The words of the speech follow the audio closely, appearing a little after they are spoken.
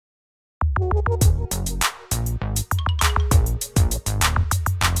Good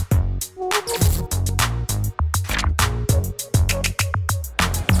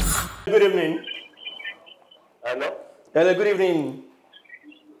evening. Hello? Hello, good evening.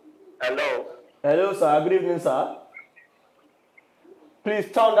 Hello? Hello, sir. Good evening, sir. Please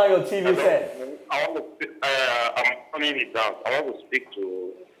turn down your TV set. I want to speak, I'm turning it down. I want to speak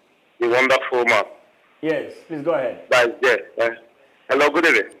to the wonderful man. Yes, please go ahead. That is there. Hello, good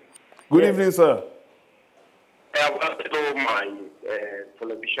evening. Good evening, sir. I have to my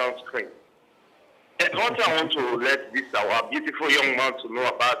television screen. And one thing I want to let this our beautiful young man to know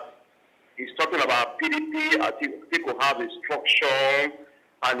about. He's talking about PDP. I think people have a structure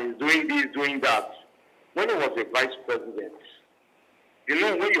and he's doing this, doing that. When he was a vice president, you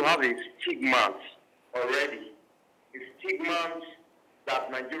know, when you have a stigma already, a stigma that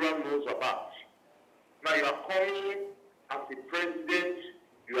Nigeria knows about. Now you are coming as a president,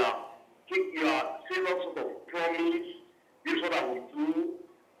 you are saying all sort of promise, this is what I will do.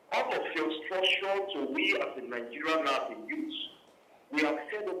 Out of your structure to we as a Nigerian now in youth, we are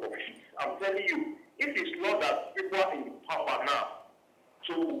fed up of it. I'm telling you, if it's not that people are in power now,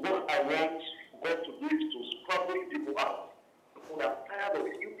 so what I want God to do is to scrabble people out. We are tired of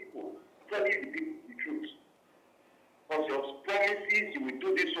you people telling the people the truth. Because your promises, you will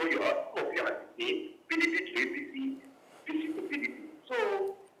do this so you are all of you are PDP to APC, PC to PDP. So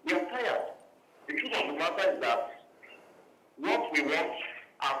we are tired. The truth of the matter is that what we want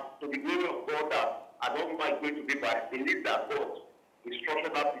to the glory of God that I don't know how it's going to be, but I believe that God will structure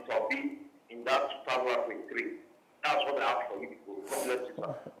that it will be in that 2023. That's what I have for you people. God bless you,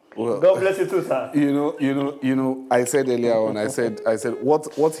 sir. Well, God bless you too, sir. You know. I said earlier on. I said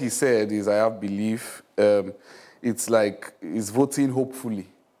what he said is I have belief. It's like it's voting hopefully,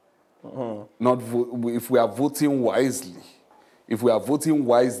 not if we are voting wisely. If we are voting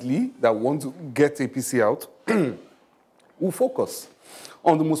wisely, that want to get APC out, we'll focus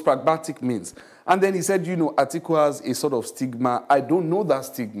on the most pragmatic means. And then he said, you know, Atiku has a sort of stigma. I don't know that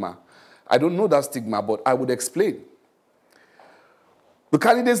stigma. But I would explain. The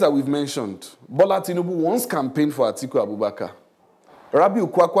candidates that we've mentioned, Bola Tinubu once campaigned for Atiku Abubakar.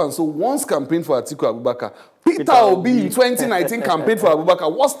 Rabiu Kwankwaso once campaigned for Atiku Abubakar. Peter Obi in 2019 campaigned for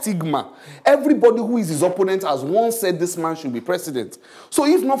Abubakar. What stigma? Everybody who is his opponent has once said this man should be president. So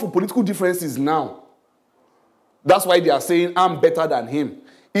if not for political differences now, that's why they are saying, I'm better than him.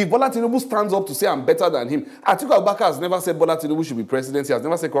 If Bola Tinubu stands up to say, I'm better than him, Atiku Abubakar has never said Bola Tinubu should be president. He has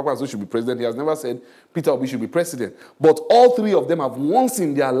never said Kwankwaso should be president. He has never said Peter Obi should be president. But all three of them have once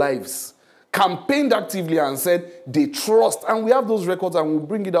in their lives campaigned actively and said they trust. And we have those records and we'll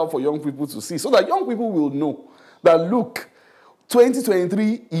bring it out for young people to see so that young people will know that, look,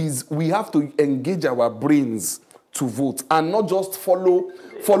 2023 is we have to engage our brains to vote and not just follow.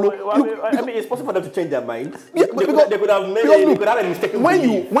 I mean, it's possible for them to change their mind. Yeah, they could have made a mistake.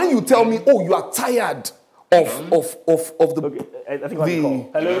 When you tell me, oh, you are tired of the. Okay, I think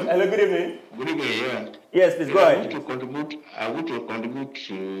hello, good evening. Good evening, yeah. Yes, please go ahead. I want to contribute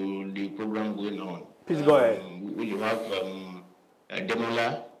to the program going on. Please go ahead. Will you have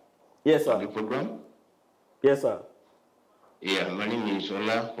Demola? Yes, sir. On the program? Yes, sir. Yeah, my name is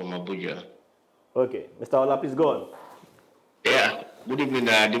Ola from Abuja. Okay, Mr. Ola, please go on. Yeah, good evening,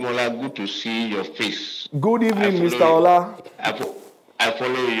 Demola. Good to see your face. Good evening, Mr. Ola. I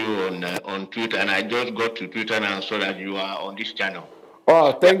follow you on Twitter, and I just got to Twitter and saw that you are on this channel.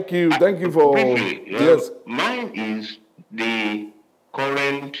 Oh, thank you. Thank you for... Briefly, yes. Mine is the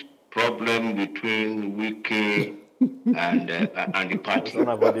current problem between Wiki and the party. It's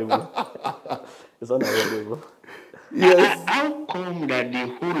unavoidable. It's unavoidable. Yes. How come that the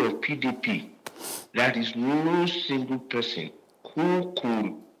whole of PDP, there is no single person who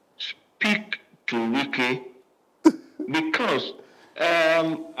could speak to Wiki? Because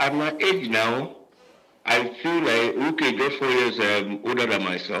at my age now, I feel like Wiki is just 4 years older than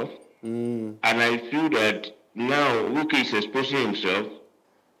myself. And I feel that now Wiki is exposing himself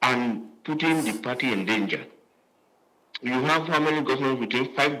and putting the party in danger. You have how many governors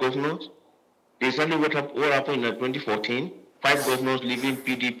between 5 governors? Exactly what happened in 2014. 5 governors leaving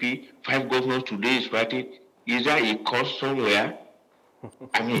PDP, 5 governors today is fighting. Is there a cause somewhere?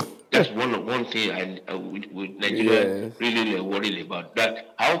 I mean, that's one thing I with Nigeria really worried about.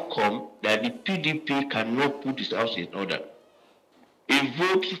 That how come that the PDP cannot put its house in order? A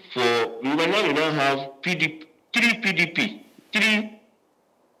vote for we will now have PDP, three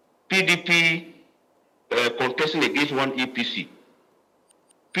PDP contesting against one APC.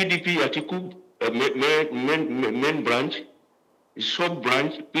 PDP Atiku main branch, sub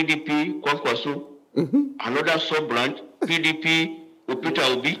branch PDP Kwankwaso, another sub branch PDP Peter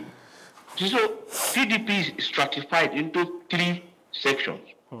Obi. So PDP is stratified into 3 sections.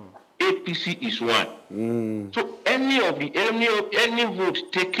 APC is one. So any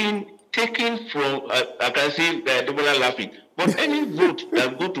vote taken from I can see Debola laughing, but any vote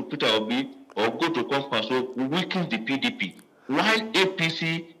that go to Peter Obi or go to Kwankwaso will weaken the PDP, while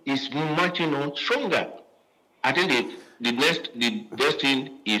APC is marching on stronger. I think the best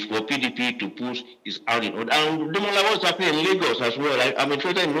thing is for PDP to push is out in order. And Demola, what's happening in Lagos as well? I'm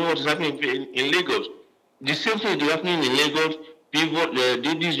interested in knowing what is happening in Lagos. The same thing is happening in Lagos. People,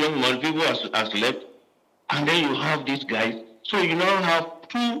 this young man, people has left, and then you have these guys. So you now have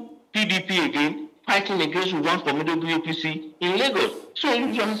 2 PDP again fighting against one formidable APC in Lagos. So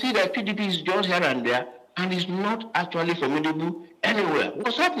you can see that PDP is just here and there, and is not actually formidable anywhere.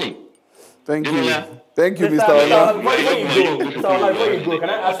 What's happening? Thank you. Demola. Thank you, Mr. Ola. Before you go, can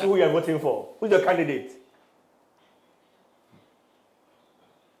I ask you who you are voting for? Who's your candidate?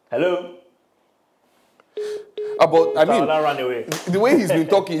 Hello? But I mean, Ola ran away. the way he's been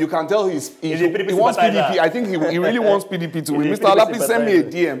talking, you can tell he wants PDP. I think he really wants PDP to win. Mr. Ola, please send me a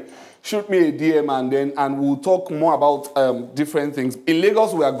DM. Shoot me a DM and we'll talk more about different things. In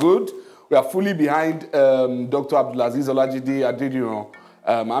Lagos, we are good. We are fully behind Dr. Abdulaziz Olajide Adediran,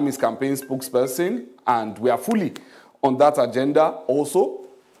 Army's campaign spokesperson, and we are fully on that agenda also.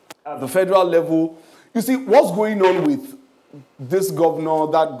 At the federal level, you see, what's going on with this governor,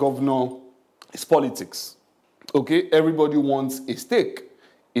 that governor, is politics. Okay, everybody wants a stake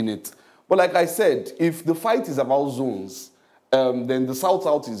in it. But like I said, if the fight is about zones, then the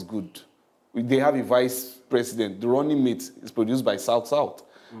South-South is good. They have a vice president. The running mate is produced by South-South.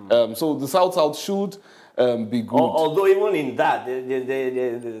 So the South-South should be good. Although even in that,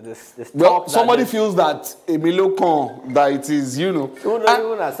 the well, somebody feels that Emilio Con, that it is, you know.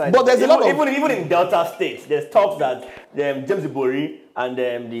 Even aside, but there's a lot of... Even in Delta states, there's talks that James Ibori and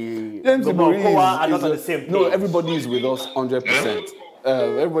the James Ibori are not on the same page. No, everybody is with us 100%.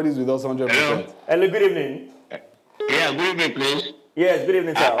 Everybody is with us 100%. Hello, good evening. Yeah, good evening, please. Yes, good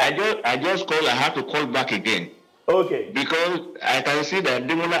evening, sir. I just called. I have to call back again. Okay. Because I can see that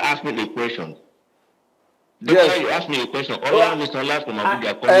Demola asked me a question. Yes. You asked me a question. Mr. Ola from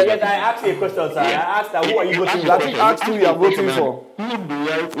Abuja. Yes, I asked you a question, sir. Yeah. I asked who are you voting for? That is asked who you are voting for. Who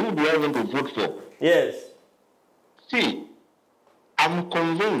do I want to vote for? Yes. See, I'm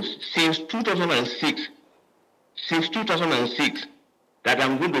convinced since 2006 that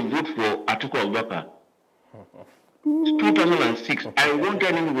I'm going to vote for Atiku Abubakar. 2006, I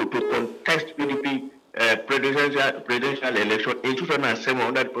wanted him to contest PDP presidential election in 2007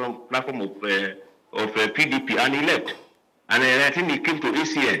 on that platform of PDP, and he left. And I think he came to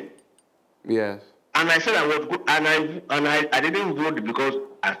ACN. Yes. And I said I was good, and I didn't vote because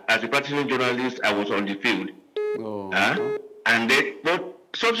as a practicing journalist, I was on the field. Oh. But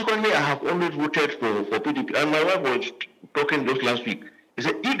subsequently, I have always voted for PDP. And my wife was talking just last week. He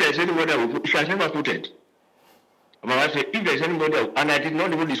said, if there's anybody I will vote, she has never voted. My wife said, if there's anybody, and I did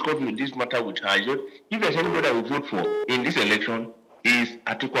not even discuss this matter with her, I said, if there's anybody I will vote for in this election, is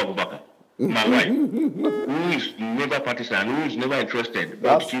Atiku Abubakar. My wife, who is never partisan, who is never interested.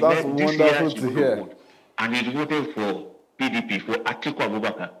 That's wonderful to hear. And is voting for PDP, for Atiku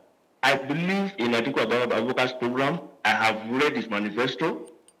Abubakar. I believe in Atiku Abubakar's program. I have read his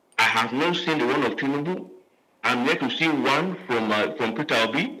manifesto. I have not seen the one of Tinubu. I'm yet to see one from Peter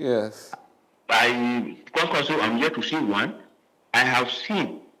Obi. Yes. I'm yet to see one. I have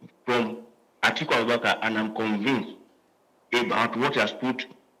seen from Atiku Abubakar, and I'm convinced about what he has put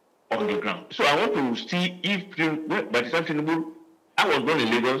on the ground. So I want to see if, by the time Tinubu, I was born in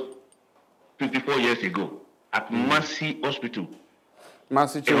Lagos 54 years ago at Mercy Hospital.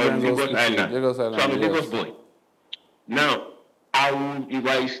 Mercy Children's Hospital. Lagos Island. So I'm a Lagos boy. Now,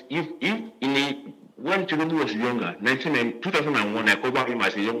 when Tinubu was younger, 2001, I covered him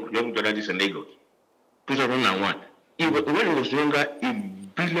as a young journalist in Lagos. 2001. When he was younger, a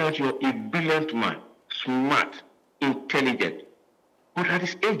brilliant man, smart, intelligent. But at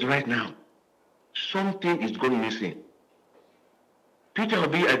his age right now, something is going missing. Peter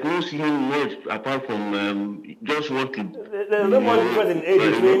Obi, I don't see him much apart from just want to... There's no more difference in age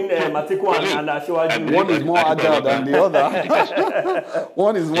between Atiku and Asiwaju. One is more agile than the other.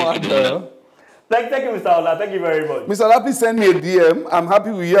 One is more agile. Thank you, Mr. Ola. Thank you very much. Mr. Ola, please send me a DM. I'm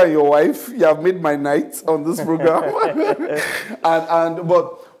happy with you and your wife. You have made my night on this program.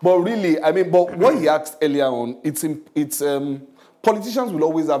 But really, I mean, but what he asked earlier on, it's politicians will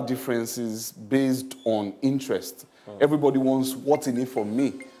always have differences based on interest. Everybody wants what's in it for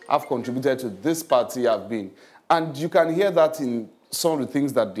me. I've contributed to this party I've been. And you can hear that in some of the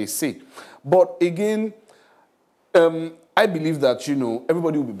things that they say. But again, I believe that, you know,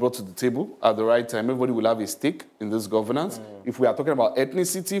 everybody will be brought to the table at the right time. Everybody will have a stake in this governance. If we are talking about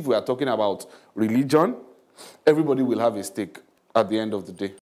ethnicity, if we are talking about religion, everybody will have a stake at the end of the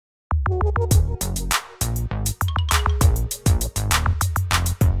day.